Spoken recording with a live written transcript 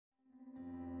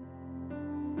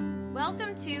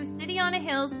Welcome to City on a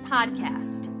Hill's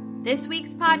podcast. This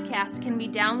week's podcast can be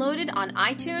downloaded on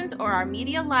iTunes or our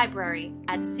media library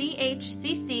at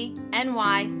chccny.com.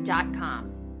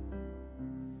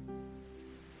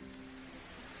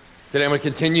 Today I'm going to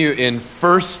continue in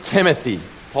 1 Timothy,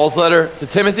 Paul's letter to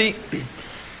Timothy.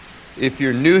 If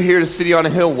you're new here to City on a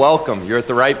Hill, welcome. You're at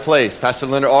the right place. Pastor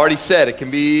Leonard already said it can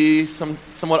be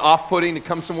somewhat off-putting to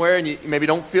come somewhere and you maybe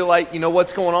don't feel like you know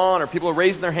what's going on, or people are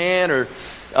raising their hand, or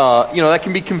that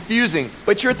can be confusing.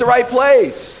 But you're at the right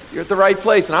place. You're at the right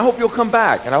place, and I hope you'll come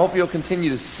back, and I hope you'll continue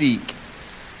to seek.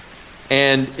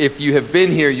 And if you have been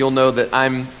here, you'll know that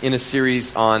I'm in a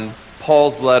series on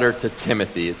Paul's letter to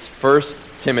Timothy. It's 1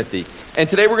 Timothy. And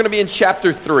today we're going to be in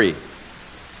chapter 3.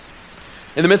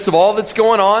 In the midst of all that's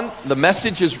going on, the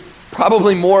message is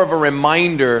probably more of a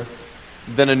reminder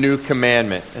than a new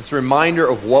commandment. It's a reminder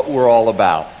of what we're all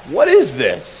about. What is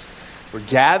this? We're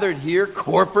gathered here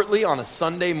corporately on a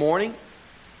Sunday morning.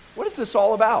 What is this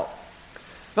all about?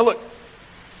 Now look,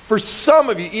 for some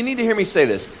of you, you need to hear me say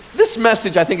this. This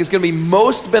message, I think, is going to be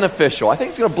most beneficial. I think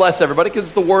it's going to bless everybody because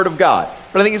it's the Word of God.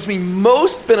 But I think it's going to be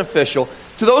most beneficial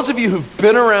to those of you who've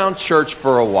been around church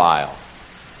for a while.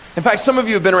 In fact, some of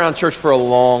you have been around church for a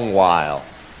long while.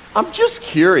 I'm just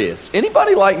curious.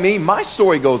 Anybody like me? My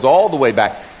story goes all the way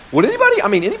back.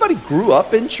 Anybody grew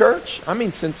up in church?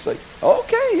 Since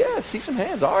see some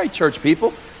hands. All right, church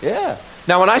people. Yeah.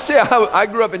 Now, when I say I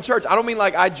grew up in church, I don't mean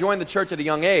like I joined the church at a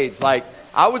young age. Like,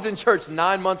 I was in church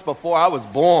 9 months before I was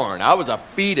born. I was a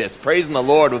fetus, praising the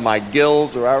Lord with my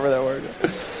gills, or however that word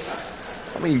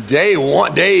is. Day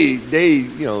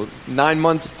 9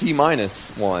 months T-1,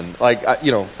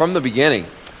 from the beginning.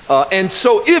 And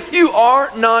so if you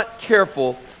are not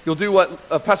careful, you'll do what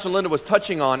Pastor Linda was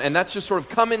touching on, and that's just sort of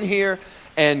come in here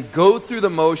and go through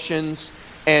the motions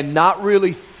and not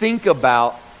really think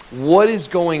about what is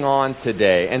going on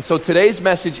today. And so today's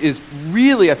message is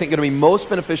really, I think, going to be most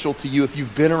beneficial to you if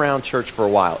you've been around church for a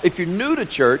while. If you're new to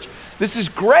church, this is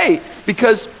great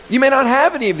because you may not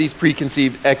have any of these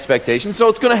preconceived expectations, so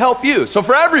it's going to help you. So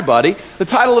for everybody, the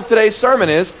title of today's sermon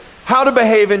is How to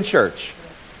Behave in Church.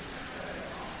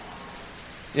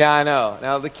 Yeah, I know.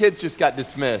 Now, the kids just got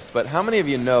dismissed, but how many of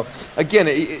you know, again,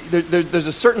 there's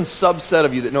a certain subset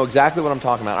of you that know exactly what I'm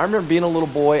talking about. I remember being a little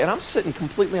boy, and I'm sitting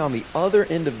completely on the other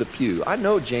end of the pew. I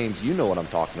know, James, you know what I'm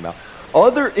talking about.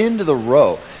 Other end of the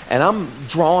row, and I'm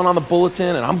drawing on the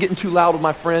bulletin, and I'm getting too loud with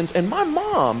my friends, and my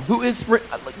mom, she's got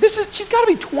to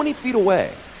be 20 feet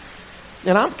away,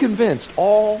 and I'm convinced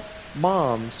all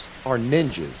moms are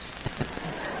ninjas.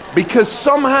 Because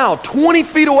somehow, 20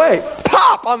 feet away,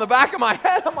 pop on the back of my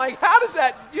head. I'm like, how does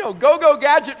that, go-go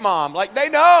gadget mom? Like, they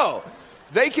know.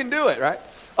 They can do it, right?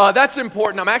 That's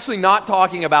important. I'm actually not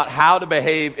talking about how to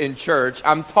behave in church.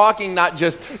 I'm talking not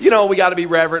just, we got to be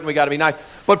reverent and we got to be nice.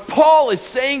 But Paul is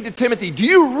saying to Timothy, do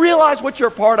you realize what you're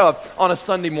a part of on a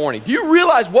Sunday morning? Do you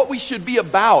realize what we should be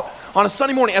about on a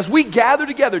Sunday morning? As we gather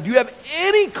together, do you have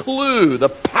any clue the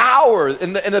power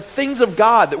and the things of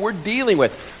God that we're dealing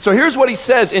with? So here's what he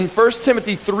says in 1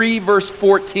 Timothy 3, verse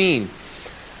 14.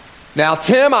 Now,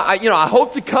 Tim, I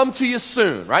hope to come to you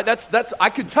soon, right? I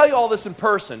could tell you all this in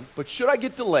person, but should I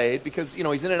get delayed because,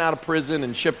 he's in and out of prison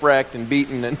and shipwrecked and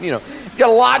beaten and, he's got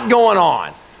a lot going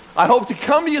on. I hope to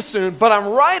come to you soon, but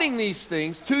I'm writing these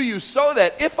things to you so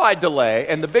that if I delay,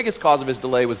 and the biggest cause of his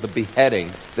delay was the beheading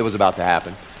that was about to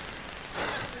happen.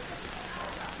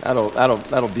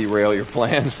 That'll derail your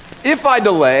plans. If I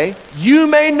delay, you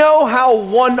may know how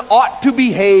one ought to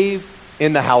behave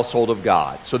in the household of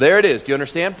God. So there it is. Do you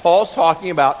understand? Paul's talking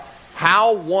about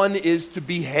how one is to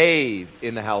behave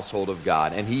in the household of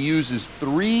God. And he uses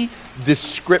 3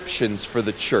 descriptions for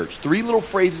the church, 3 little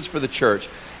phrases for the church,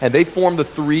 and they form the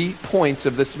 3 points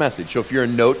of this message. So if you're a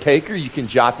note taker, you can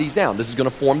jot these down. This is going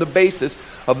to form the basis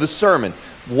of the sermon.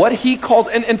 What he calls,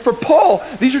 and for Paul,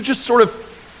 these are just sort of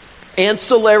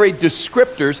ancillary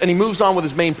descriptors, and he moves on with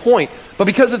his main point. But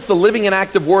because it's the living and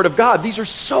active Word of God, these are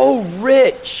so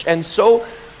rich and so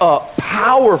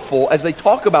powerful as they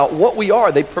talk about what we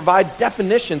are. They provide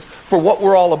definitions for what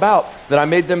we're all about that I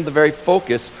made them the very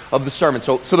focus of the sermon.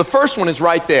 So the first one is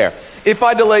right there. If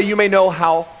I delay, you may know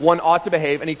how one ought to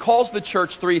behave. And he calls the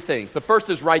church 3 things. The first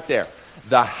is right there.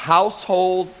 The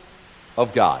household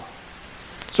of God.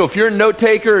 So if you're a note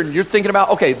taker and you're thinking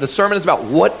about, okay, the sermon is about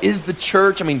what is the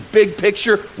church? Big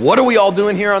picture. What are we all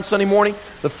doing here on Sunday morning?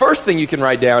 The first thing you can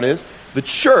write down is the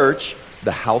church,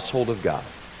 the household of God.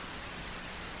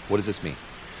 What does this mean?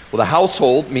 Well, the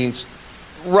household means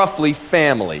roughly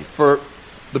family. For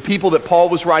the people that Paul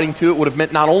was writing to, it would have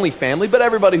meant not only family, but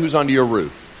everybody who's under your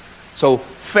roof. So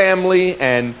family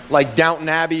and like Downton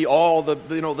Abbey, all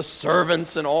the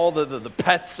servants and all the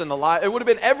pets and the life. It would have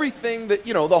been everything that,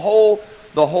 the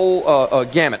whole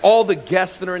gamut. All the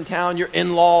guests that are in town, your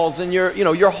in-laws and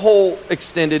your whole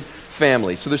extended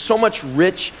family. So there's so much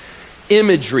rich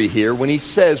imagery here when he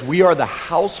says we are the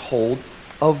household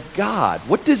of God.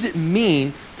 What does it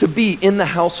mean to be in the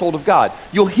household of God?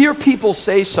 You'll hear people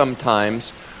say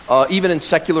sometimes, even in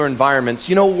secular environments,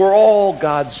 we're all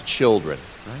God's children.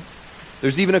 Right?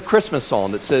 There's even a Christmas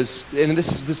song that says, and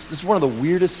this is one of the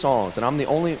weirdest songs, and I'm the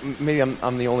only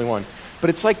one, but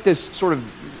it's like this sort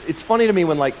of, it's funny to me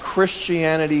when like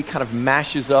Christianity kind of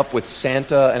mashes up with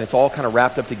Santa and it's all kind of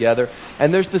wrapped up together.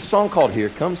 And there's this song called Here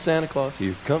Comes Santa Claus,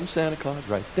 Here Comes Santa Claus,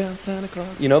 right down Santa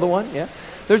Claus. You know the one? Yeah?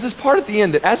 There's this part at the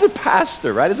end that as a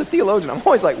pastor, right, as a theologian, I'm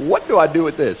always like, what do I do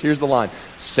with this? Here's the line.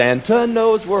 Santa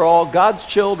knows we're all God's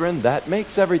children. That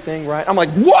makes everything right. I'm like,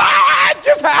 what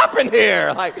just happened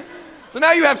here? So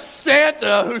now you have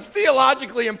Santa who's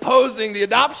theologically imposing the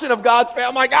adoption of God's family.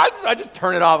 I'm like, I just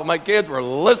turn it off. My kids were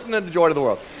listening to Joy to the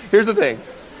World. Here's the thing.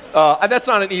 That's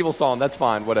not an evil song. That's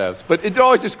fine, whatever. But it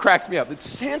always just cracks me up that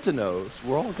Santa knows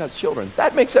we're all God's children.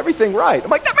 That makes everything right. I'm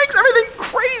like, that makes everything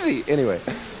crazy. Anyway,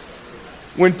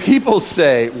 when people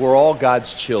say we're all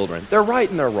God's children, they're right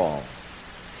and they're wrong.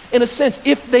 In a sense,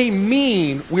 if they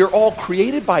mean we're all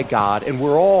created by God and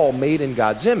we're all made in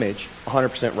God's image,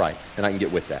 100% right. And I can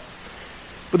get with that.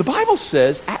 But the Bible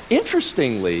says,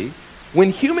 interestingly,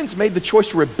 when humans made the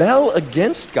choice to rebel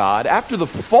against God after the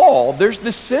fall, there's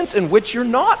this sense in which you're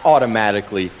not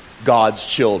automatically God's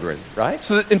children, right?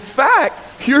 So that in fact,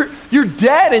 you're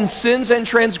dead in sins and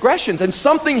transgressions, and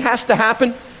something has to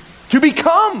happen to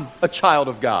become a child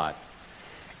of God.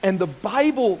 And the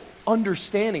Bible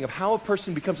understanding of how a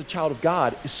person becomes a child of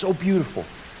God is so beautiful.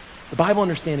 The Bible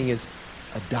understanding is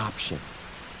adoption.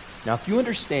 Now, if you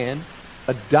understand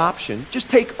adoption, just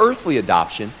take earthly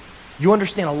adoption, you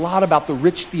understand a lot about the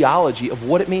rich theology of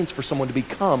what it means for someone to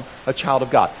become a child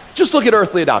of God. Just look at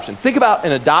earthly adoption. Think about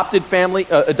an adoptive family,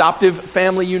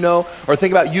 or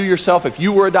think about you yourself if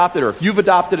you were adopted or if you've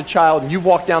adopted a child and you've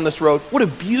walked down this road. What a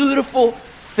beautiful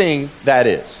thing that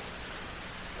is.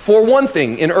 For one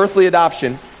thing, in earthly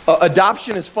adoption,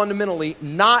 adoption is fundamentally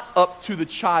not up to the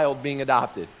child being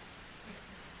adopted.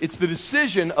 It's the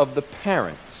decision of the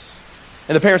parents.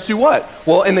 And the parents do what?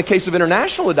 Well, in the case of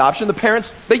international adoption, the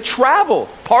parents, they travel.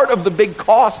 Part of the big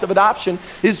cost of adoption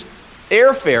is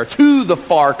airfare to the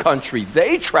far country.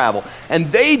 They travel, and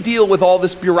they deal with all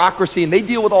this bureaucracy, and they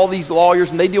deal with all these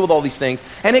lawyers, and they deal with all these things,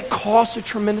 and it costs a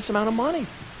tremendous amount of money.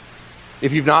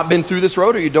 If you've not been through this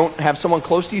road or you don't have someone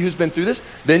close to you who's been through this,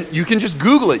 then you can just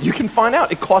Google it. You can find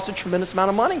out. It costs a tremendous amount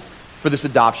of money for this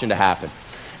adoption to happen.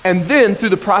 And then through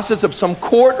the process of some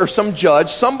court or some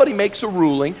judge, somebody makes a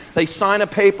ruling. They sign a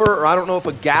paper, or I don't know if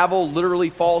a gavel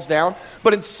literally falls down.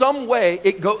 But in some way,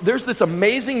 there's this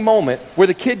amazing moment where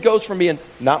the kid goes from being,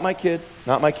 not my kid,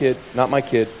 not my kid, not my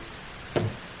kid,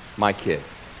 my kid.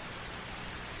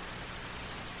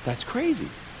 That's crazy,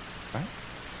 right?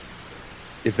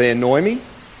 If they annoy me,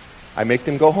 I make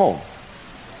them go home.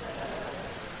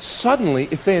 Suddenly,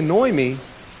 if they annoy me,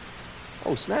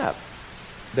 oh snap,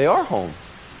 they are home.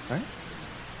 Right?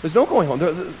 There's no going home.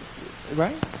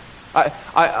 Right?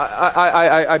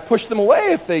 I push them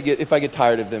away if I get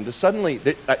tired of them. Suddenly,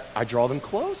 I draw them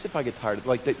close if I get tired of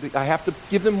them. I have to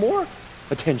give them more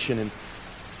attention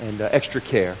and extra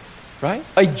care. Right?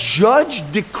 A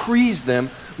judge decrees them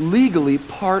legally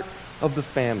part of the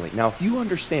family. Now, if you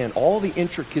understand all the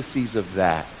intricacies of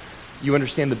that, you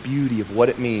understand the beauty of what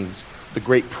it means, the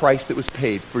great price that was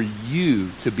paid for you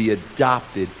to be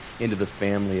adopted into the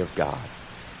family of God.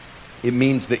 It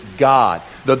means that God,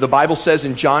 the Bible says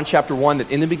in John chapter 1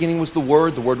 that in the beginning was the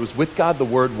Word was with God, the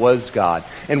Word was God.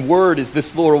 And Word is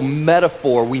this little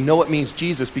metaphor. We know it means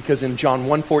Jesus because in John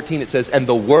 1:14 it says, and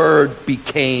the Word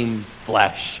became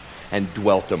flesh and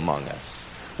dwelt among us.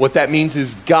 What that means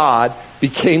is God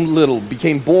became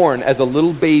born as a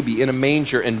little baby in a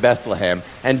manger in Bethlehem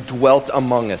and dwelt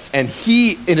among us. And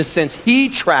he, in a sense, he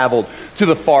traveled to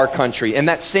the far country. And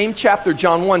that same chapter,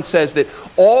 John 1, says that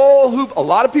a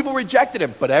lot of people rejected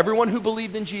him, but everyone who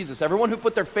believed in Jesus, everyone who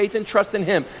put their faith and trust in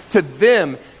him, to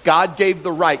them, God gave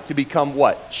the right to become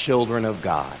what? Children of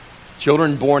God.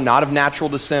 Children born not of natural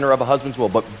descent or of a husband's will,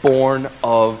 but born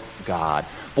of God.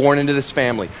 Born into this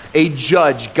family. A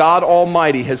judge, God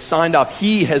Almighty, has signed off.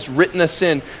 He has written us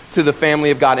in to the family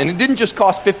of God. And it didn't just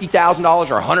cost $50,000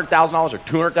 or $100,000 or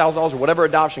 $200,000 or whatever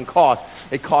adoption costs.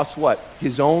 It costs what?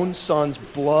 His own son's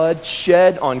blood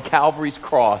shed on Calvary's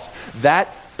cross. That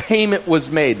payment was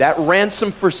made. That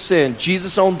ransom for sin,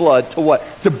 Jesus' own blood, to what?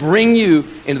 To bring you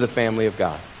into the family of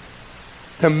God.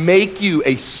 to make you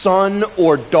a son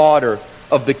or daughter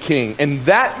of the King. And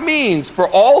that means for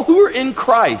all who are in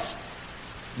Christ,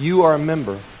 you are a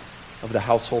member of the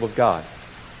household of God.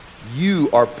 You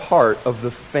are part of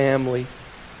the family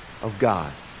of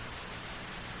God.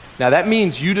 Now that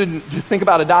means you didn't, think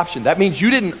about adoption, that means you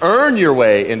didn't earn your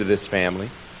way into this family.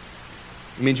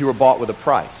 It means you were bought with a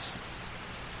price.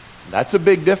 That's a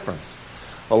big difference.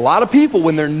 A lot of people,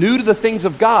 when they're new to the things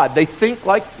of God, they think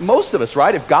like most of us,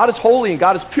 right? If God is holy and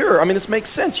God is pure, I mean, this makes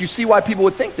sense. You see why people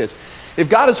would think this. If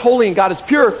God is holy and God is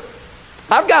pure,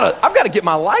 I've got to get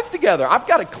my life together. I've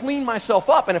got to clean myself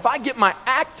up. And if I get my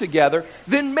act together,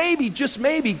 then maybe, just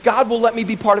maybe, God will let me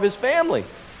be part of his family.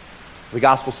 The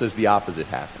gospel says the opposite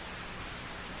happened.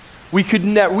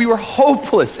 We were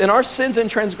hopeless in our sins and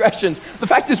transgressions. The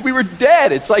fact is we were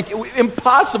dead. It's like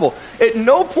impossible. At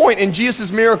no point in Jesus'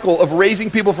 miracle of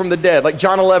raising people from the dead, like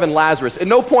John 11, Lazarus, at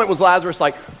no point was Lazarus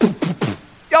like,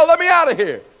 yo, let me out of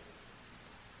here.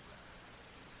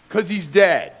 Because he's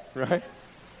dead, right?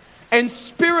 And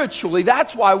spiritually,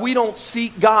 that's why we don't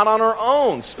seek God on our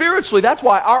own. Spiritually, that's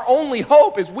why our only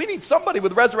hope is we need somebody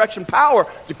with resurrection power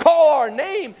to call our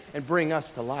name and bring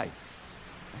us to life.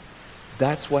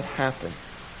 That's what happened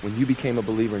when you became a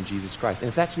believer in Jesus Christ. And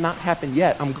if that's not happened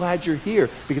yet, I'm glad you're here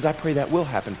because I pray that will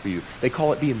happen for you. They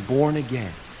call it being born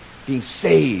again, being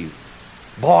saved,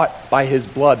 bought by his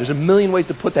blood. There's a million ways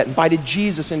to put that. Invited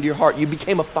Jesus into your heart. You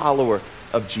became a follower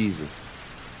of Jesus.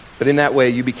 But in that way,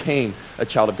 you became a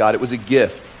child of God. It was a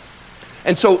gift.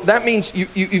 And so that means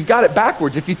you've got it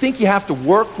backwards. If you think you have to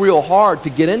work real hard to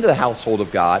get into the household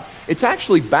of God, it's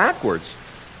actually backwards.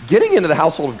 Getting into the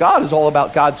household of God is all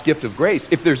about God's gift of grace.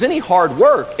 If there's any hard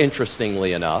work,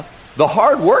 interestingly enough, the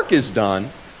hard work is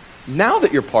done now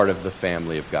that you're part of the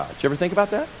family of God. Did you ever think about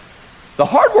that? The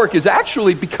hard work is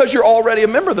actually because you're already a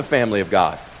member of the family of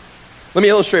God. Let me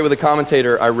illustrate with a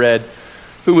commentator I read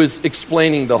who was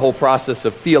explaining the whole process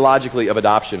of theologically of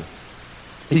adoption.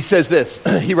 He says this,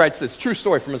 he writes this, true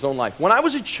story from his own life. When I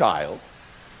was a child,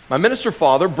 my minister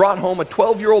father brought home a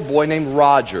 12-year-old boy named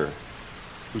Roger,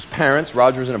 whose parents,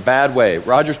 Roger was in a bad way.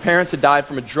 Roger's parents had died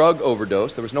from a drug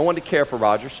overdose. There was no one to care for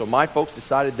Roger, so my folks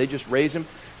decided they'd just raise him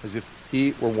as if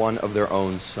he were one of their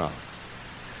own sons.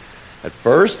 At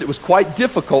first, it was quite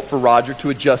difficult for Roger to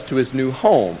adjust to his new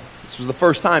home. This was the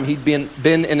first time he'd been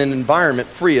in an environment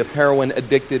free of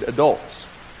heroin-addicted adults.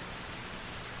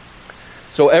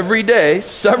 So every day,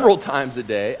 several times a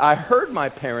day, I heard my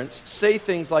parents say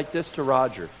things like this to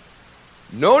Roger.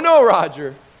 No,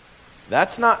 Roger.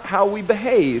 That's not how we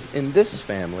behave in this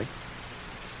family.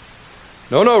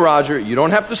 No, Roger, you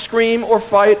don't have to scream or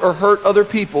fight or hurt other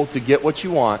people to get what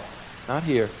you want. Not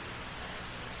here.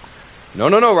 No,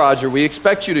 Roger, we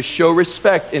expect you to show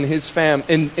respect in his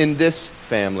in this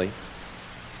family.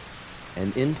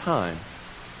 And in time,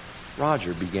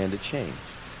 Roger began to change.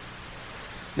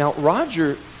 Now,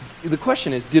 Roger, the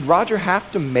question is, did Roger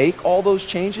have to make all those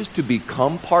changes to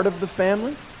become part of the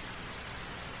family?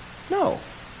 No.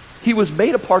 He was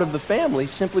made a part of the family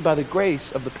simply by the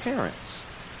grace of the parents.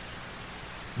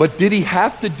 But did he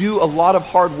have to do a lot of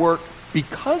hard work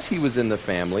because he was in the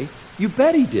family? You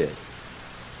bet he did.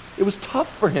 It was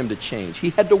tough for him to change. He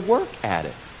had to work at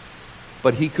it.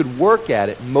 But he could work at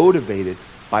it motivated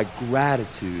by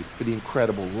gratitude for the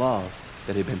incredible love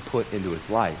that had been put into his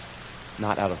life,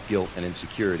 not out of guilt and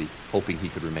insecurity, hoping he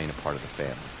could remain a part of the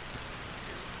family.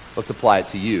 Let's apply it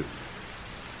to you.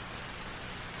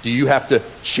 Do you have to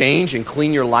change and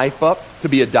clean your life up to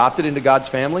be adopted into God's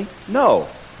family? No.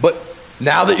 But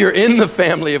now that you're in the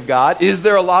family of God, is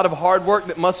there a lot of hard work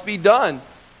that must be done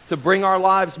to bring our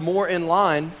lives more in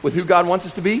line with who God wants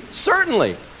us to be?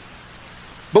 Certainly.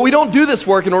 But we don't do this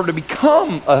work in order to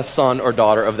become a son or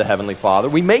daughter of the Heavenly Father.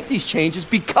 We make these changes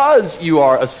because you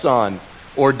are a son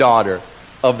or daughter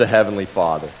of the Heavenly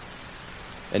Father.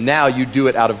 And now you do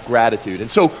it out of gratitude. And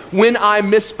so when I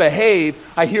misbehave,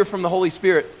 I hear from the Holy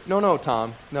Spirit, no,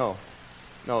 Tom, no,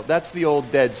 that's the old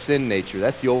dead sin nature.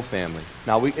 That's the old family.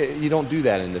 Now, you don't do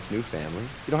that in this new family.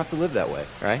 You don't have to live that way,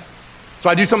 right? So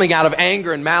I do something out of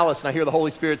anger and malice, and I hear the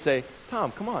Holy Spirit say,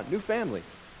 Tom, come on, new family.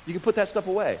 You can put that stuff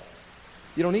away.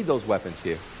 You don't need those weapons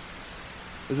here.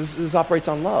 This operates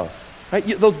on love, right?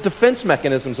 Those defense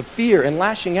mechanisms of fear and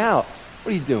lashing out.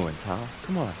 What are you doing, Tom?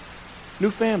 Come on.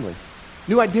 New family.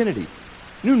 New identity,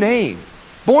 new name,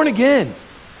 born again.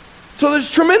 So there's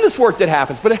tremendous work that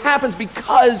happens, but it happens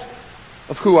because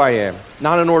of who I am,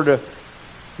 not in order to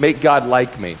make God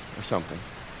like me or something.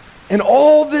 And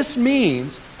all this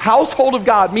means, household of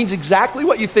God means exactly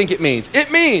what you think it means.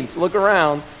 It means, look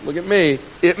around, look at me,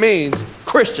 it means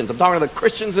Christians. I'm talking to the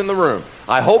Christians in the room.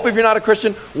 I hope if you're not a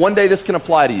Christian, one day this can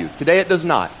apply to you. Today it does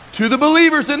not. To the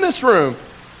believers in this room,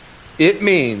 It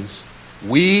means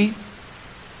we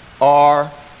are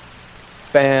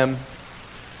family.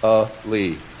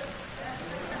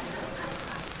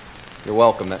 You're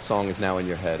welcome. That song is now in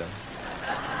your head.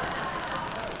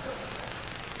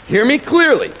 Hear me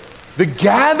clearly. The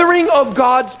gathering of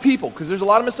God's people, because there's a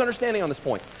lot of misunderstanding on this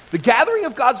point. The gathering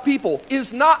of God's people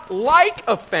is not like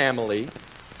a family.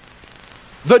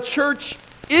 The church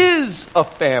is a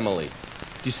family.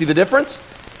 Do you see the difference?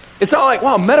 It's not like,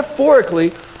 wow,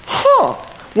 metaphorically,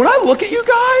 when I look at you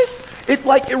guys,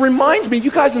 it reminds me,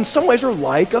 you guys in some ways are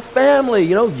like a family.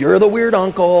 You know, you're the weird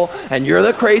uncle, and you're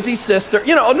the crazy sister.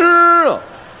 You know,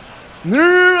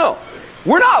 no.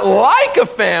 We're not like a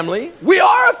family. We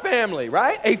are a family,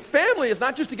 right? A family is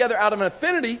not just together out of an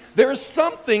affinity. There is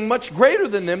something much greater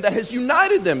than them that has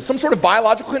united them, some sort of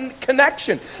biological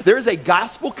connection. There is a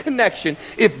gospel connection.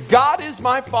 If God is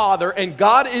my father and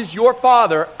God is your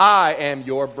father, I am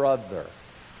your brother.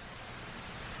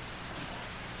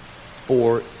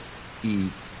 For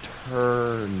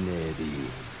eternity,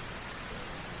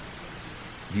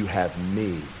 you have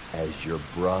me as your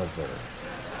brother.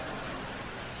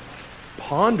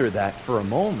 Ponder that for a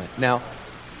moment. Now,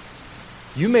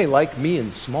 you may like me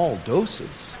in small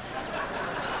doses,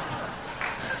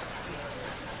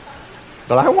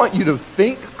 but I want you to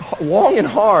think long and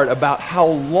hard about how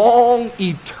long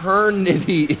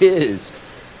eternity is.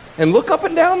 And look up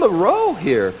and down the row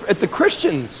here at the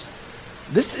Christians.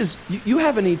 This is, you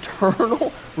have an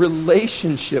eternal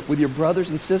relationship with your brothers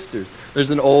and sisters. There's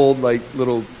an old,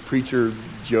 little preacher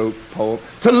joke poem.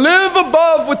 To live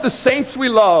above with the saints we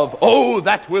love, oh,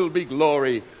 that will be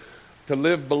glory. To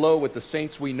live below with the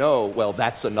saints we know, well,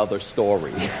 that's another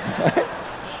story.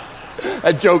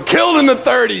 That joke killed in the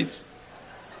 30s.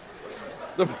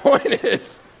 The point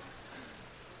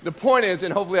is,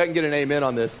 and hopefully I can get an amen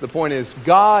on this, the point is,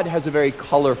 God has a very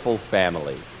colorful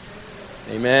family.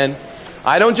 Amen.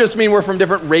 I don't just mean we're from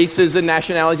different races and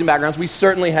nationalities and backgrounds. We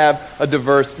certainly have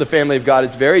the family of God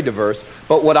is very diverse.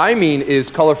 But what I mean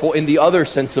is colorful in the other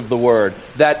sense of the word.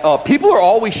 That people are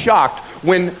always shocked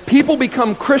when people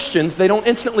become Christians, they don't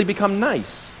instantly become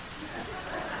nice.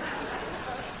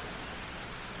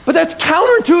 But that's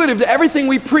counterintuitive to everything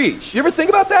we preach. You ever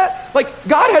think about that? Like,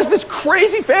 God has this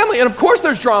crazy family, and of course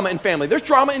there's drama in family. There's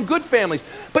drama in good families.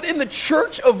 But in the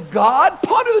church of God,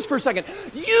 ponder this for a second.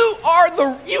 You are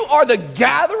the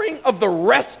gathering of the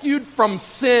rescued from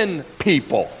sin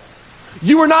people.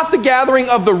 You are not the gathering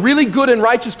of the really good and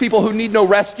righteous people who need no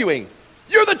rescuing.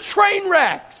 You're the train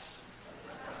wrecks.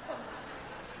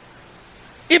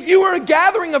 If you were a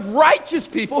gathering of righteous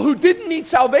people who didn't need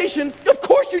salvation, of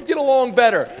course you'd get along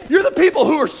better. You're the people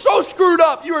who are so screwed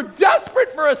up, you are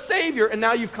desperate for a Savior, and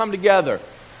now you've come together.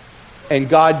 And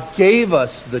God gave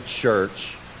us the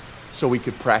church so we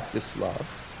could practice love.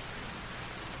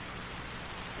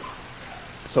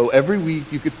 So every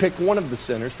week you could pick one of the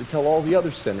sinners to tell all the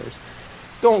other sinners,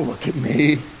 don't look at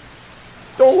me.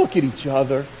 Don't look at each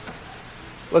other.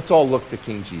 Let's all look to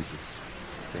King Jesus.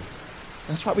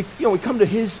 That's why we come to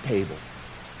his table,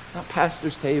 not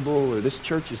pastor's table or this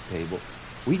church's table.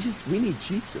 We need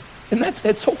Jesus. And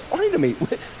that's so funny to me.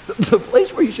 The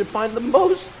place where you should find the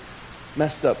most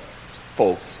messed up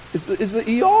folks is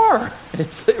the ER.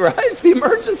 It's the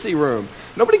emergency room.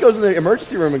 Nobody goes in the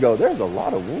emergency room and goes, there's a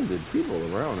lot of wounded people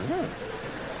around here.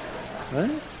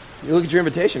 Right? You look at your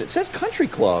invitation, it says country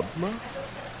club.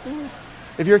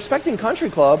 If you're expecting country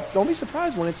club, don't be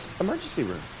surprised when it's emergency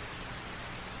room.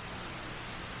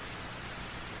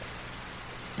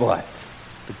 But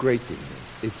the great thing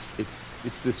is,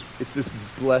 it's this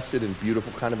blessed and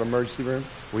beautiful kind of emergency room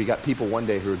where you got people one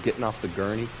day who are getting off the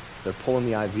gurney, they're pulling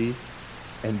the IV,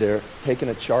 and they're taking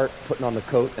a chart, putting on the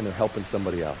coat, and they're helping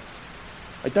somebody else.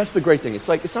 Like, that's the great thing. It's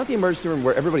not the emergency room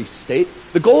where everybody stays.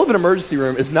 The goal of an emergency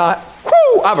room is not,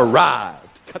 whoo, I've arrived.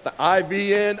 Got the IV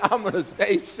in, I'm going to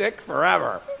stay sick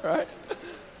forever, right?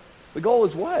 The goal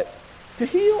is what? To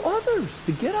heal others,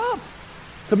 to get up,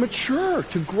 to mature,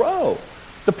 to grow.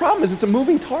 The problem is it's a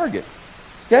moving target.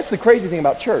 That's the crazy thing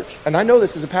about church. And I know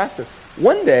this as a pastor.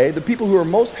 One day, the people who are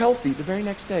most healthy, the very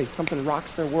next day, something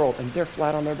rocks their world and they're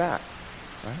flat on their back.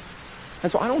 Right?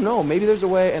 And so I don't know. Maybe there's a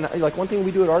way. And like one thing we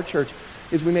do at our church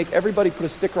is we make everybody put a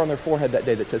sticker on their forehead that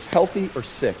day that says healthy or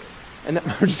sick. And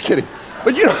I'm just kidding.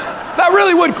 But that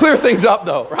really would clear things up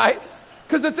though, right?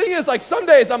 Because the thing is, like, some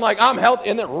days I'm like, I'm healthy,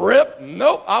 and then rip,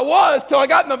 nope, I was, till I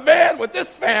got in the van with this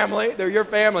family. They're your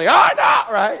family. I'm not,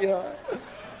 right?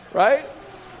 Right?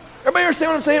 Everybody understand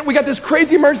what I'm saying? We got this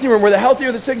crazy emergency room where the healthy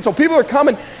or the sick, and so people are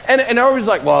coming, and everybody's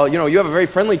like, well, you have a very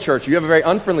friendly church, or you have a very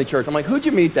unfriendly church. I'm like, who'd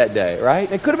you meet that day, right?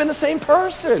 And it could have been the same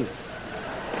person.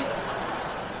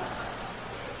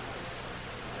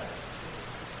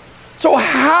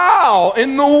 how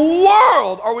in the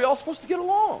world are we all supposed to get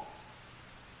along?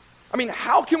 I mean,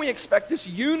 how can we expect this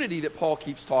unity that Paul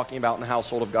keeps talking about in the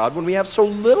household of God when we have so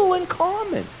little in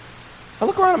common? I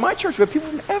look around at my church, we have people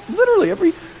from literally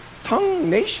every tongue,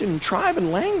 nation, tribe,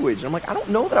 and language. And I'm like, I don't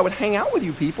know that I would hang out with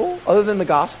you people other than the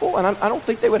gospel, and I don't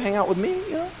think they would hang out with me,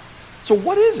 you know? So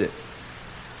what is it?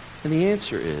 And the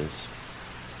answer is,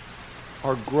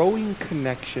 our growing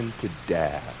connection to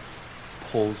Dad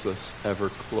pulls us ever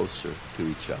closer to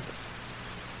each other.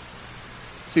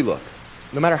 See, look,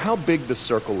 no matter how big the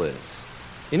circle is,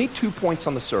 any 2 points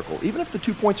on the circle, even if the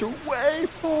 2 points are way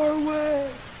far away,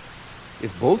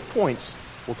 if both points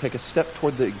will take a step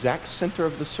toward the exact center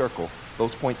of the circle,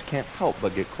 those points can't help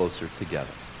but get closer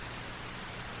together.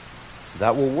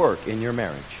 That will work in your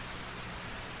marriage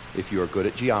if you are good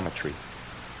at geometry.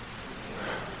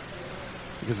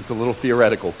 Because it's a little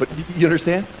theoretical, but you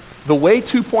understand? The way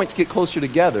 2 points get closer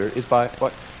together is by,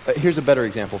 here's a better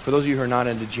example. For those of you who are not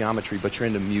into geometry, but you're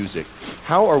into music,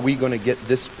 how are we going to get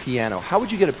this piano? How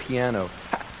would you get a piano?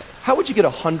 How would you get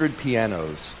 100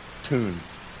 pianos tuned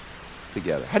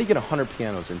together? How do you get 100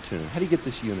 pianos in tune? How do you get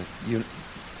this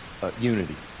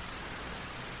unity?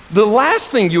 The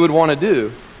last thing you would want to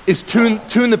do is tune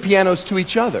the pianos to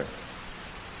each other.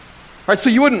 Right,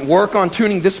 so you wouldn't work on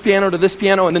tuning this piano to this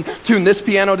piano and then tune this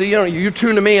piano to, you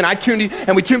tune to me and I tune to you,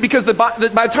 and we tune, because by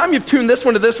the time you've tuned this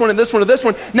one to this one and this one to this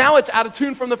one, now it's out of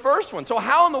tune from the first one. So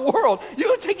how in the world, you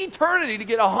would take eternity to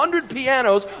get 100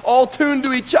 pianos all tuned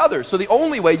to each other. So the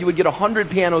only way you would get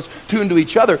 100 pianos tuned to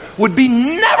each other would be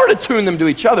never to tune them to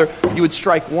each other. You would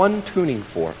strike one tuning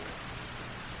fork,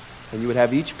 and you would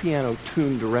have each piano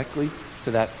tuned directly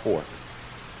to that fork.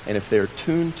 And if they're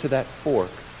tuned to that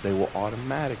fork, they will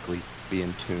automatically be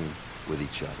in tune with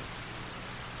each other.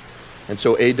 And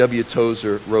so A.W.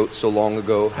 Tozer wrote so long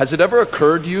ago, has it ever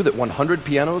occurred to you that 100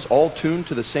 pianos all tuned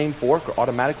to the same fork are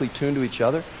automatically tuned to each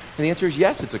other? And the answer is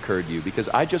yes, it's occurred to you, because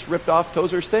I just ripped off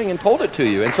Tozer's thing and told it to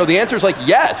you. And so the answer is like,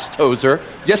 yes, Tozer,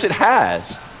 yes it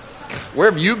has. Where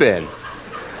have you been?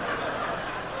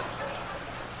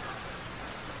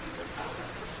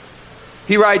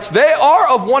 He writes, they are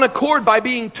of one accord by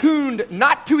being tuned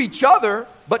not to each other,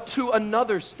 but to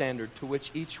another standard to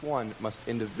which each one must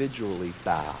individually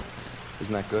bow.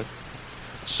 Isn't that good?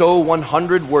 So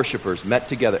 100 worshipers met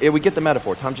together. Yeah, we get the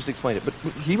metaphor. Tom just explained it. But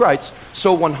he writes,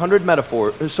 so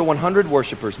 100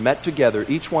 worshipers met together,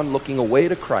 each one looking away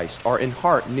to Christ, are in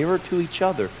heart nearer to each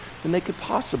other than they could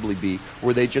possibly be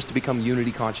were they just to become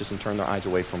unity conscious and turn their eyes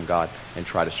away from God and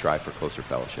try to strive for closer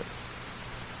fellowship.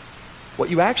 What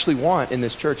you actually want in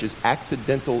this church is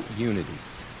accidental unity.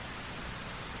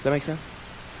 Does that make sense?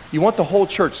 You want the whole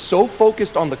church so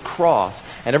focused on the cross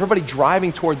and everybody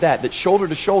driving toward that shoulder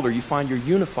to shoulder you find you're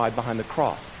unified behind the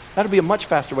cross. That'll be a much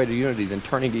faster way to unity than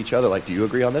turning to each other like, do you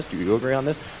agree on this? Do you agree on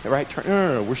this? Right?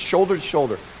 No. We're shoulder to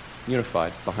shoulder,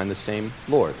 unified behind the same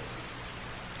Lord.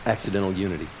 Accidental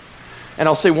unity. And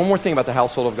I'll say one more thing about the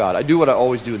household of God. I do what I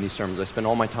always do in these sermons. I spend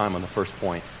all my time on the first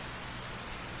point.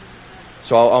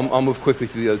 So I'll move quickly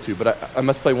through the other two, but I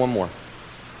must play one more.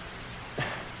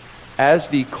 As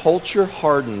the culture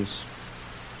hardens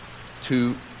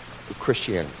to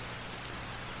Christianity,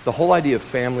 the whole idea of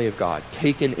family of God,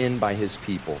 taken in by his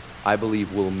people, I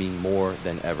believe will mean more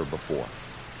than ever before.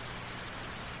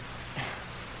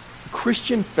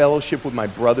 Christian fellowship with my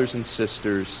brothers and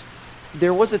sisters,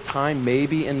 there was a time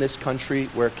maybe in this country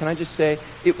where, can I just say,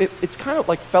 it's kind of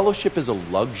like fellowship is a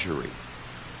luxury.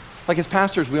 Like as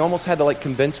pastors, we almost had to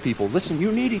convince people, listen,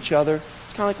 you need each other.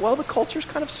 It's kind of like, well, the culture's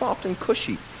kind of soft and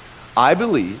cushy. I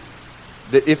believe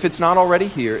that if it's not already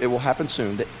here, it will happen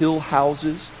soon, that Hill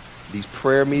houses, these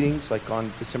prayer meetings like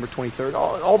on December 23rd,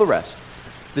 all the rest,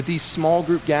 that these small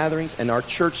group gatherings and our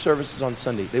church services on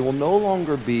Sunday, they will no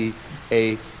longer be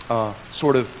a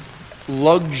sort of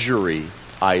luxury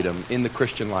item in the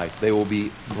Christian life. They will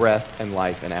be breath and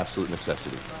life and absolute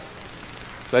necessity.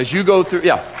 So as you go through,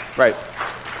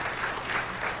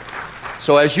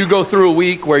 So as you go through a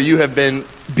week where you have been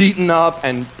beaten up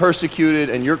and persecuted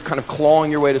and you're kind of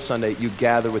clawing your way to Sunday, you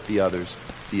gather with the others,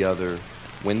 the other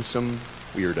winsome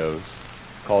weirdos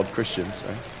called Christians,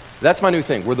 right? That's my new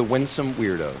thing. We're the winsome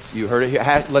weirdos. You heard it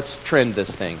here. Let's trend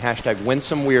this thing. #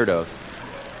 winsome weirdos.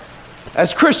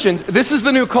 As Christians, this is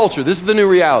the new culture. This is the new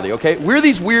reality, okay? We're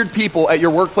these weird people at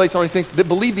your workplace and all these things that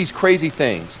believe these crazy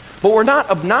things. But we're not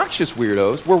obnoxious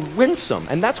weirdos. We're winsome.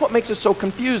 And that's what makes us so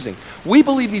confusing. We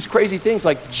believe these crazy things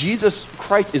like Jesus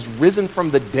Christ is risen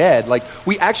from the dead. Like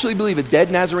we actually believe a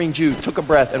dead Nazarene Jew took a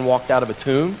breath and walked out of a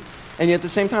tomb. And yet at the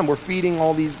same time, we're feeding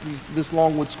all this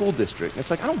Longwood school district. And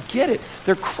it's like, I don't get it.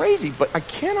 They're crazy, but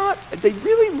they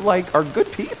really are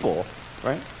good people,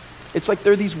 right? It's like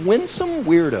they're these winsome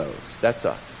weirdos. That's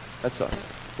us. That's us.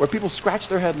 Where people scratch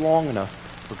their head long enough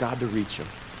for God to reach them.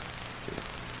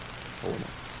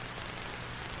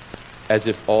 As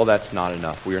if all that's not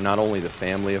enough. We are not only the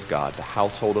family of God, the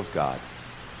household of God.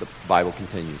 The Bible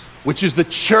continues, which is the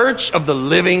church of the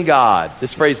living God.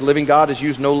 This phrase, living God, is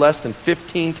used no less than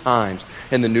 15 times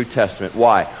in the New Testament.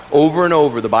 Why? Over and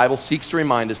over, the Bible seeks to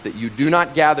remind us that you do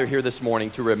not gather here this morning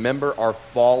to remember our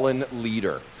fallen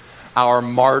leader, our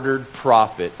martyred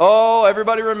prophet. Oh,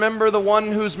 everybody remember the one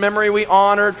whose memory we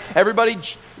honored. Everybody,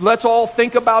 let's all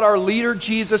think about our leader,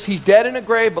 Jesus. He's dead in a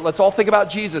grave, but let's all think about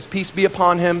Jesus. Peace be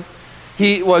upon him.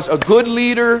 He was a good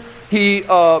leader. He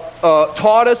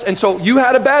taught us. And so you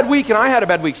had a bad week and I had a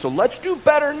bad week. So let's do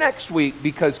better next week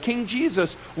because King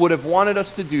Jesus would have wanted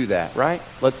us to do that, right?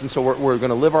 And so we're going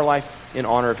to live our life in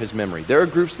honor of his memory. There are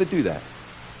groups that do that.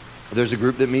 There's a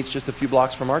group that meets just a few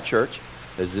blocks from our church.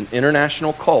 There's an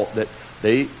international cult that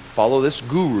they follow this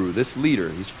guru, this leader.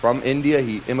 He's from India.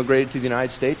 He immigrated to the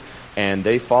United States. And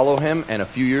they follow him. And a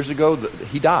few years ago,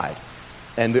 he died.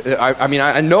 And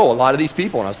I know a lot of these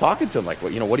people, and I was talking to them, like,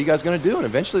 well, what are you guys going to do? And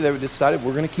eventually they decided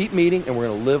we're going to keep meeting, and we're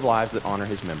going to live lives that honor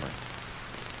his memory.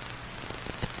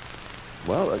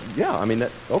 Well,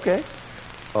 okay.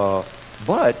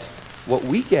 But what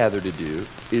we gather to do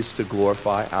is to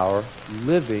glorify our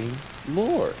living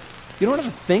Lord. You don't have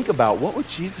to think about what would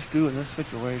Jesus do in this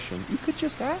situation. You could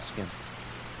just ask him,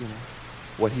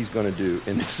 what he's going to do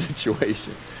in this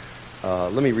situation.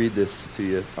 Let me read this to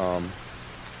you.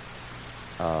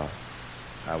 I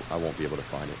won't be able to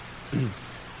find it.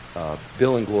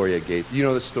 Bill and Gloria Gaither. You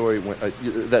know the story when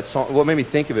that song. What made me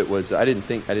think of it was I didn't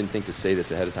think to say this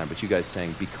ahead of time, but you guys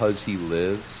sang "Because He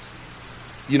Lives."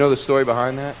 You know the story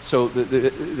behind that. So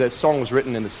that song was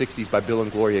written in the '60s by Bill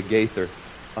and Gloria Gaither,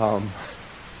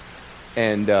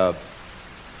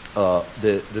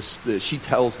 she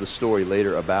tells the story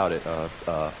later about it,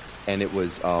 and it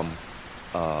was.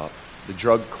 The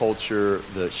drug culture,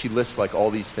 she lists like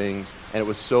all these things, and it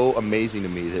was so amazing to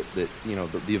me that the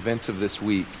events of this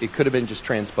week, it could have been just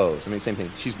transposed. Same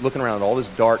thing. She's looking around at all this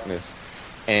darkness,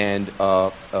 and she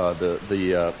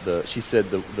said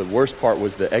the worst part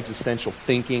was the existential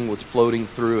thinking was floating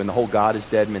through, and the whole God is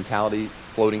dead mentality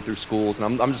floating through schools.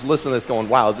 And I'm just listening to this going,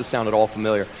 wow, this sounded all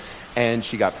familiar. And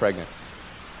she got pregnant.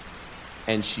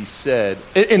 And she said,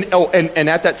 and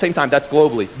at that same time, that's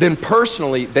globally. Then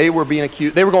personally, they were being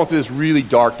accused. They were going through this really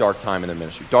dark time in their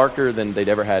ministry, darker than they'd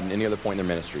ever had in any other point in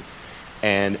their ministry.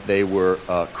 And they were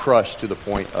crushed to the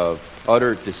point of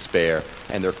utter despair.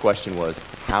 And their question was,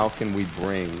 how can we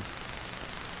bring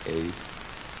a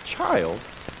child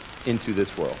into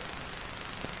this world?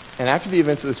 And after the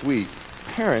events of this week,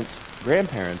 parents,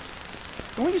 grandparents,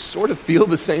 don't you sort of feel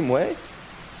the same way?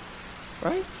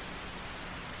 Right?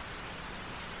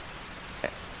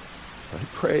 They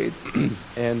prayed,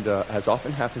 and as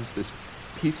often happens, this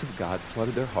peace of God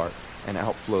flooded their heart and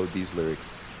outflowed these lyrics,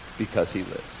 because he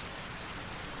lives.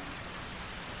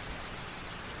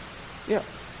 Yeah,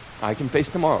 I can face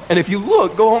tomorrow. And if you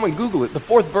look, go home and Google it. The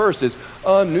fourth verse is,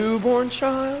 a newborn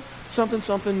child, something,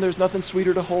 something, there's nothing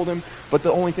sweeter to hold him, but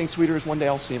the only thing sweeter is one day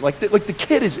I'll see him. Like the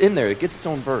kid is in there. It gets its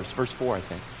own verse 4, I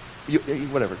think.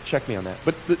 Whatever, check me on that.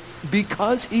 But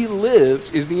because he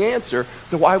lives is the answer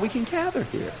to why we can gather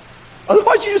here.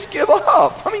 Otherwise, you just give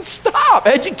up. Stop.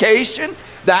 Education,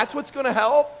 that's what's going to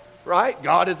help, right?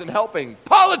 God isn't helping.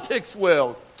 Politics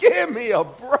will. Give me a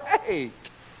break,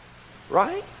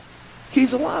 right?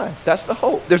 He's alive. That's the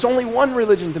hope. There's only one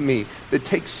religion to me that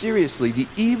takes seriously the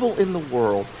evil in the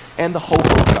world and the hope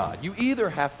of God. You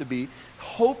either have to be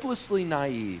hopelessly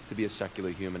naive to be a secular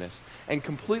humanist and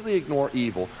completely ignore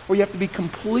evil, or you have to be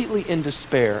completely in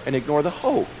despair and ignore the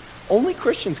hope. Only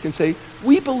Christians can say,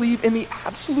 we believe in the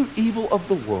absolute evil of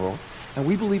the world, and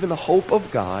we believe in the hope of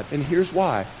God, and here's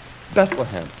why.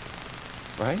 Bethlehem,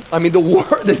 right?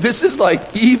 This is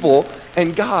like evil,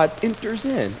 and God enters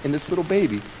in this little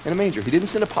baby in a manger. He didn't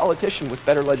send a politician with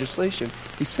better legislation.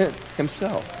 He sent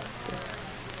himself,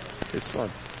 his son.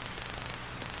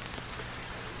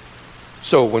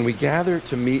 So when we gather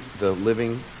to meet the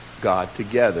living God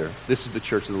together, this is the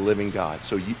church of the living God.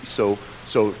 So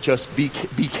just be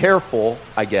careful,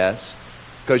 I guess,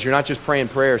 because you're not just praying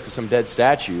prayers to some dead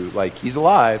statue. Like, he's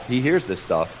alive. He hears this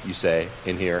stuff you say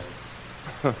in here.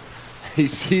 He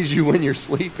sees you when you're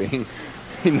sleeping.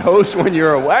 He knows when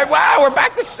you're awake. Wow, we're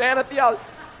back to Santa theology.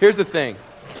 Here's the thing.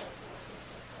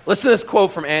 Listen to this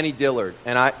quote from Annie Dillard.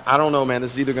 And I don't know, man.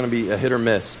 This is either going to be a hit or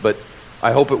miss, but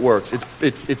I hope it works.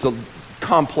 It's a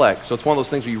complex. So it's one of those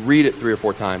things where you read it 3 or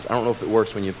 4 times. I don't know if it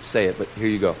works when you say it, but here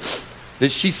you go.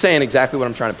 She's saying exactly what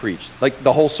I'm trying to preach. Like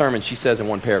the whole sermon she says in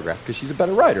one paragraph, because she's a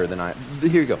better writer than I.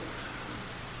 Here you go.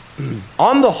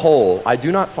 On the whole, I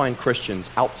do not find Christians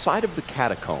outside of the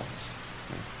catacombs.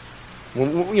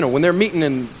 When they're meeting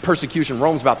in persecution,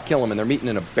 Rome's about to kill them, and they're meeting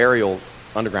in a burial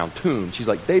underground tomb, she's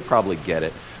like, they probably get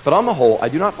it. But on the whole, I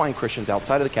do not find Christians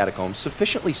outside of the catacombs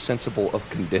sufficiently sensible of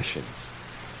conditions.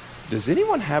 Does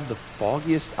anyone have the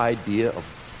foggiest idea of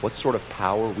what sort of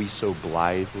power we so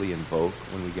blithely invoke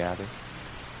when we gather?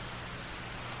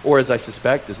 Or, as I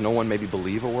suspect, does no one maybe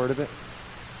believe a word of it?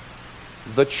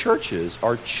 The churches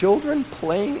are children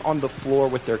playing on the floor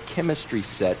with their chemistry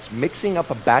sets, mixing up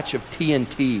a batch of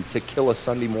TNT to kill a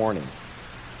Sunday morning.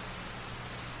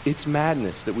 It's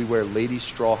madness that we wear ladies'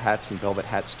 straw hats and velvet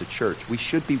hats to church. We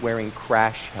should be wearing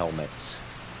crash helmets.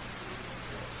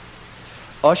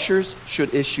 Ushers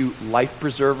should issue life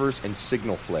preservers and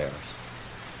signal flares.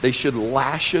 They should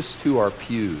lash us to our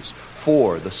pews,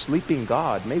 for the sleeping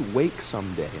God may wake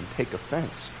someday and take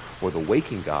offense, or the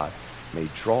waking God may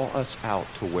draw us out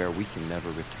to where we can never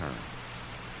return.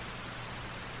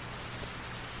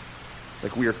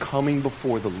 Like we are coming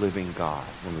before the living God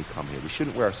when we come here. We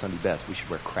shouldn't wear our Sunday best. We should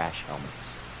wear crash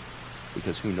helmets,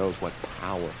 because who knows what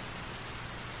power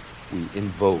we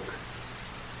invoke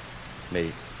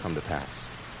may come to pass.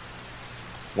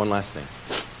 One last thing.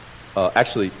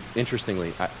 Actually,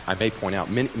 interestingly, I may point out,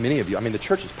 many of you, the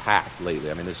church is packed lately.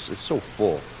 It's so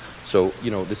full. So,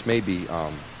 this may be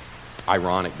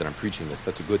ironic that I'm preaching this.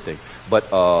 That's a good thing. But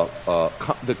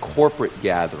the corporate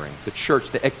gathering, the church,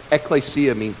 the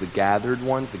ecclesia means the gathered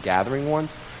ones, the gathering ones.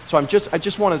 So I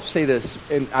just want to say this,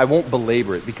 and I won't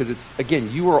belabor it, because it's, again,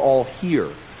 you are all here.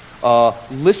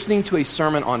 Listening to a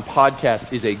sermon on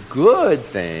podcast is a good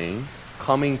thing.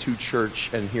 Coming to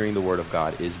church and hearing the Word of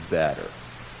God is better,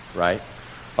 right?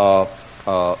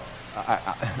 I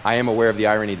am aware of the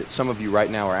irony that some of you right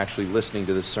now are actually listening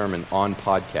to this sermon on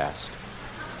podcast.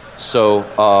 So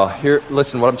here,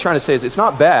 listen, what I'm trying to say is it's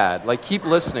not bad. Like, keep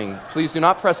listening. Please do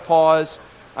not press pause.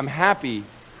 I'm happy,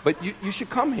 but you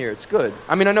should come here. It's good.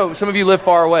 I know some of you live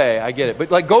far away. I get it. But,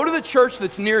 go to the church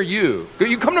that's near you.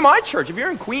 You come to my church. If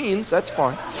you're in Queens, that's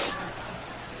fine.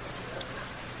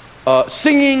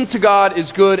 Singing to God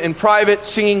is good in private.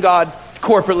 Singing God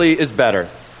corporately is better.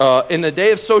 In the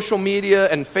day of social media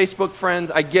and Facebook friends,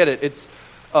 I get it.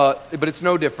 But it's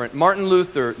no different. Martin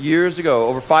Luther, years ago,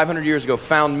 over 500 years ago,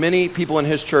 found many people in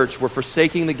his church were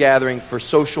forsaking the gathering for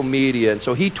social media. And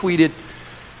so he tweeted,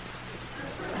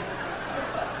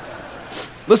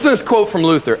 listen to this quote from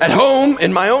Luther. At home,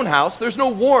 in my own house, there's no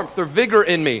warmth or vigor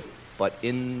in me. But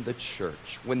in the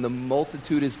church, when the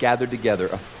multitude is gathered together,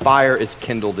 a fire is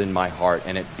kindled in my heart,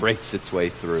 and it breaks its way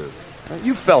through.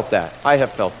 You felt that. I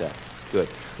have felt that. Good.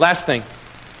 Last thing.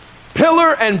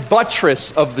 Pillar and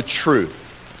buttress of the truth.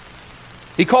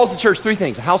 He calls the church three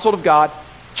things: a household of God,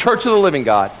 church of the living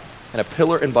God, and a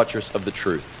pillar and buttress of the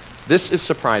truth. This is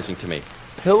surprising to me.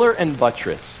 Pillar and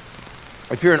buttress.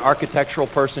 If you're an architectural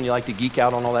person, you like to geek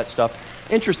out on all that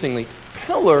stuff. Interestingly,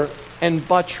 pillar and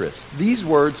buttress. These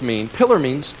words mean, pillar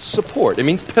means support. It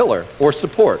means pillar or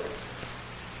support.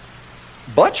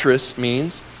 Buttress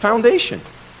means foundation.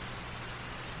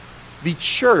 The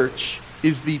church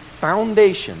is the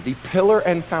foundation, the pillar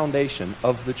and foundation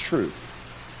of the truth.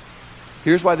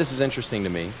 Here's why this is interesting to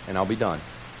me, and I'll be done.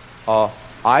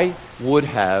 I would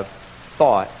have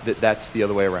thought that that's the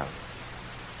other way around.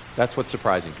 That's what's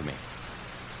surprising to me.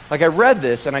 Like, I read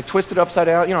this, and I twisted it upside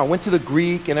down. I went to the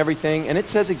Greek and everything, and it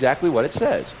says exactly what it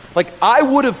says. Like, I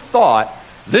would have thought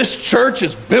this church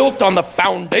is built on the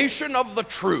foundation of the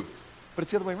truth. But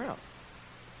it's the other way around.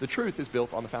 The truth is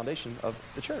built on the foundation of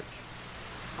the church.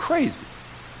 Crazy.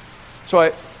 So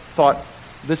I thought,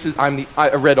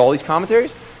 I read all these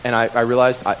commentaries, and I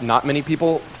realized not many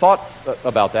people thought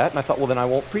about that, and I thought, well, then I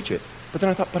won't preach it. But then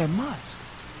I thought, but I must.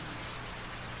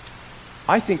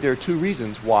 I think there are two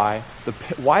reasons why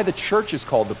the church is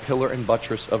called the pillar and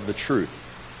buttress of the truth.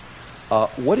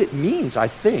 What it means, I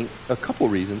think, a couple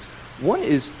reasons. One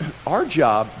is our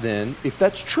job then, if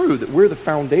that's true, that we're the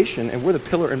foundation and we're the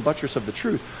pillar and buttress of the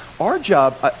truth, our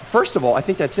job, first of all, I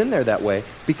think that's in there that way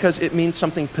because it means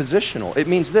something positional. It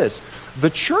means this: the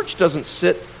church doesn't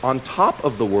sit on top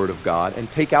of the Word of God and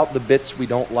take out the bits we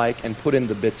don't like and put in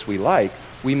the bits we like.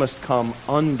 We must come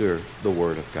under the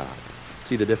Word of God.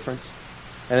 See the difference?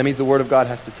 And that means the Word of God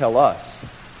has to tell us.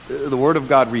 The Word of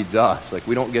God reads us. Like,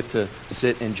 we don't get to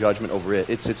sit in judgment over it.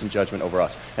 It sits in judgment over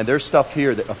us. And there's stuff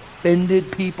here that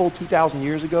offended people 2,000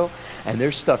 years ago, and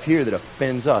there's stuff here that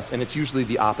offends us, and it's usually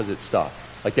the opposite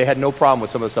stuff. Like they had no problem with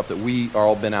some of the stuff that we are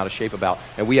all bent out of shape about,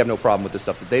 and we have no problem with the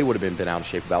stuff that they would have been bent out of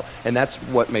shape about. And that's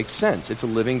what makes sense. It's a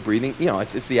living, breathing,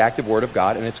 it's the active word of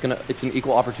God, and it's an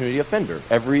equal opportunity offender.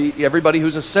 Everybody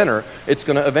who's a sinner, it's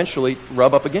going to eventually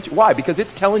rub up against you. Why? Because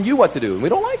it's telling you what to do, and we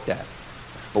don't like that.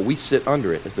 But we sit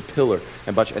under it as the pillar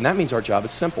and buttress, and that means our job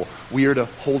is simple. We are to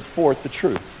hold forth the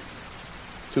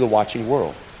truth to the watching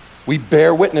world. We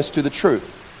bear witness to the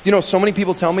truth. So many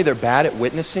people tell me they're bad at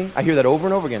witnessing. I hear that over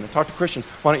and over again. I talk to Christians,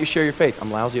 why don't you share your faith?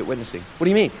 I'm lousy at witnessing. What do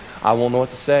you mean? I won't know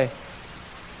what to say.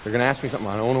 They're going to ask me something.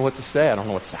 I don't know what to say. I don't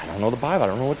know what to say. I don't know the Bible. I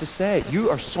don't know what to say. You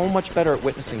are so much better at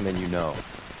witnessing than you know.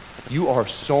 You are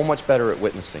so much better at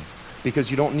witnessing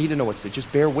because you don't need to know what to say.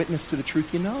 Just bear witness to the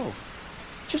truth you know.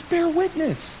 Just bear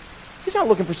witness. He's not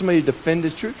looking for somebody to defend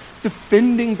his truth.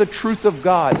 Defending the truth of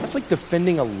God. That's like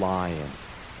defending a lion.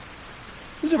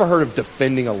 Who's ever heard of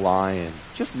defending a lion?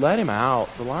 Just let him out.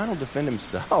 The lion will defend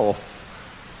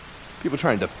himself. People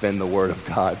trying to defend the word of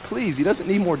God. Please, he doesn't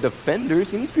need more defenders.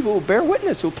 He needs people who will bear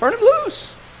witness, who will turn him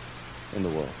loose in the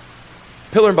world.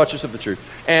 Pillar and buttress of the truth.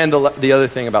 And the other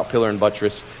thing about pillar and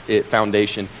buttress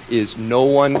foundation is no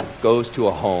one goes to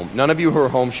a home. None of you who are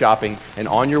home shopping and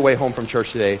on your way home from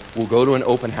church today will go to an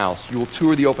open house. You will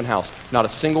tour the open house. Not a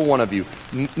single one of you,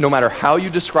 no matter how you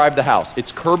describe the house.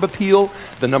 It's curb appeal,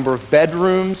 the number of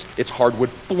bedrooms, it's hardwood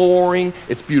flooring,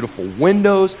 it's beautiful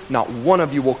windows. Not one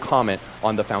of you will comment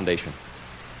on the foundation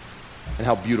and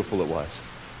how beautiful it was.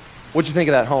 What'd you think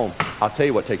of that home? I'll tell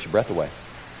you what takes your breath away.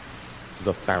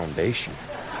 The foundation.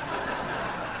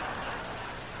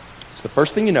 It's the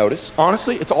first thing you notice.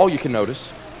 Honestly, it's all you can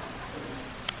notice.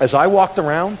 As I walked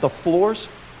around, the floors,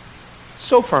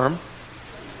 so firm.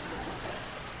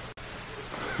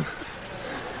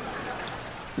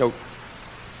 No,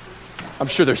 I'm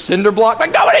sure there's cinder blocks.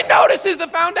 Like nobody notices the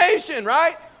foundation,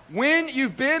 right? When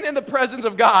you've been in the presence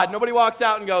of God, nobody walks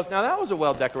out and goes, now that was a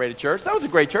well-decorated church. That was a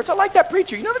great church. I like that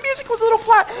preacher. The music was a little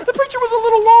flat. The preacher was a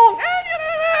little long.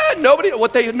 Nobody,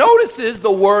 what they notice is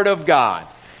the word of God.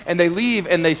 And they leave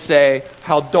and they say,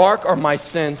 how dark are my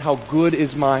sins, how good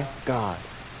is my God.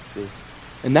 See?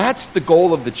 And that's the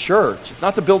goal of the church. It's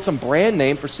not to build some brand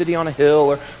name for City on a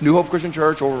Hill or New Hope Christian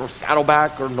Church or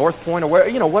Saddleback or North Point or where,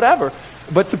 whatever,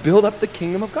 but to build up the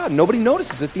kingdom of God. Nobody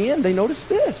notices at the end. They notice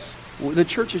this. The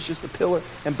church is just a pillar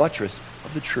and buttress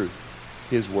of the truth.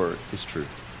 His word is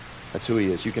truth. That's who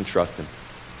he is. You can trust him.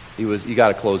 You got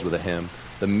to close with a hymn.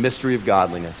 The mystery of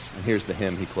godliness. And here's the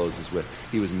hymn he closes with.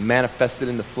 He was manifested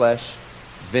in the flesh,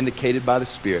 vindicated by the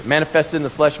Spirit. Manifested in the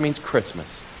flesh means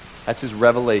Christmas. That's his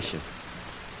revelation.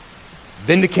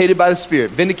 Vindicated by the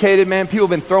Spirit. Vindicated, man. People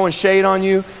have been throwing shade on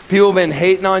you. People have been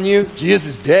hating on you. Jesus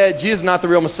is dead. Jesus is not the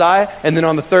real Messiah. And then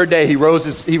on the third day, he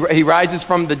rises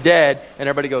from the dead. And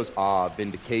everybody goes,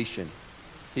 vindication.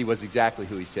 He was exactly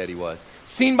who he said he was.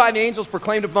 Seen by the angels,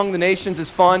 proclaimed among the nations is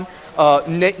fun.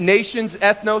 Nations,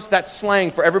 ethnos, that's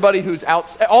slang for everybody who's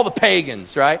out, all the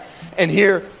pagans, right? And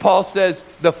here, Paul says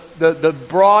the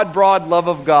broad love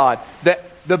of God. That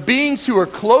the beings who are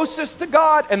closest to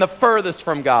God and the furthest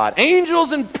from God,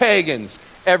 angels and pagans,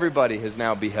 everybody has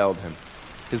now beheld him.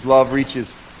 His love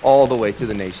reaches all the way to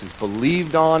the nations,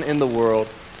 believed on in the world,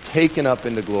 taken up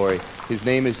into glory. His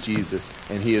name is Jesus,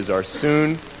 and he is our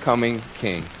soon coming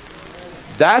King.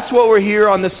 That's what we're here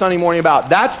on this Sunday morning about.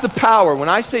 That's the power. When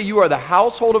I say you are the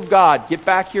household of God, get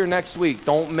back here next week.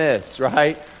 Don't miss,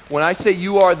 right? When I say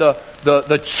you are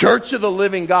the church of the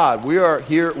living God, we are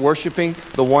here worshiping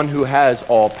the one who has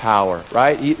all power,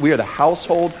 right? We are the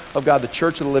household of God, the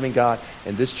church of the living God,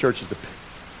 and this church is the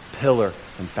pillar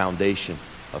and foundation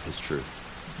of his truth.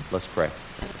 Let's pray.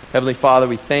 Heavenly Father,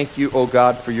 we thank you, oh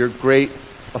God, for your great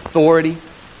authority.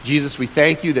 Jesus, we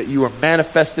thank you that you are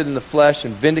manifested in the flesh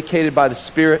and vindicated by the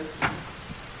Spirit.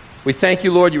 We thank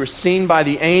you, Lord, you were seen by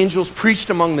the angels, preached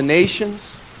among the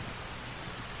nations.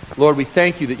 Lord, we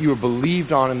thank you that you are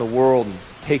believed on in the world and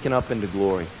taken up into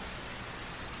glory.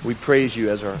 We praise you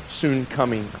as our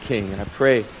soon-coming King. And I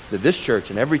pray that this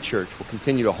church and every church will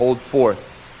continue to hold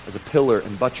forth as a pillar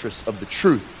and buttress of the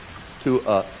truth to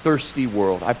a thirsty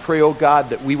world. I pray, oh God,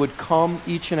 that we would come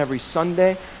each and every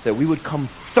Sunday, that we would come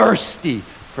thirsty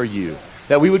for you,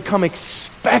 that we would come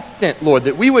expectant, Lord,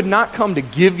 that we would not come to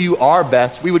give you our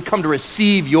best, we would come to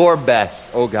receive your best,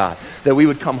 oh God, that we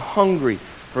would come hungry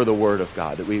for the word of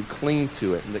God, that we would cling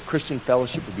to it, and that Christian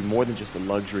fellowship would be more than just a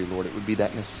luxury, Lord. It would be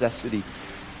that necessity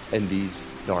in these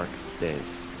dark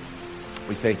days.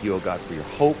 We thank you, oh God, for your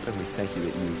hope, and we thank you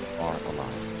that you are alive.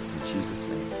 In Jesus'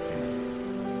 name,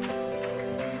 amen.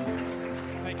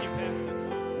 Thank you,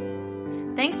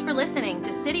 Pastor. Thanks for listening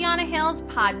to City on a Hill's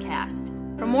podcast.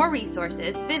 For more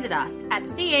resources, visit us at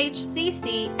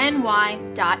chccny.com.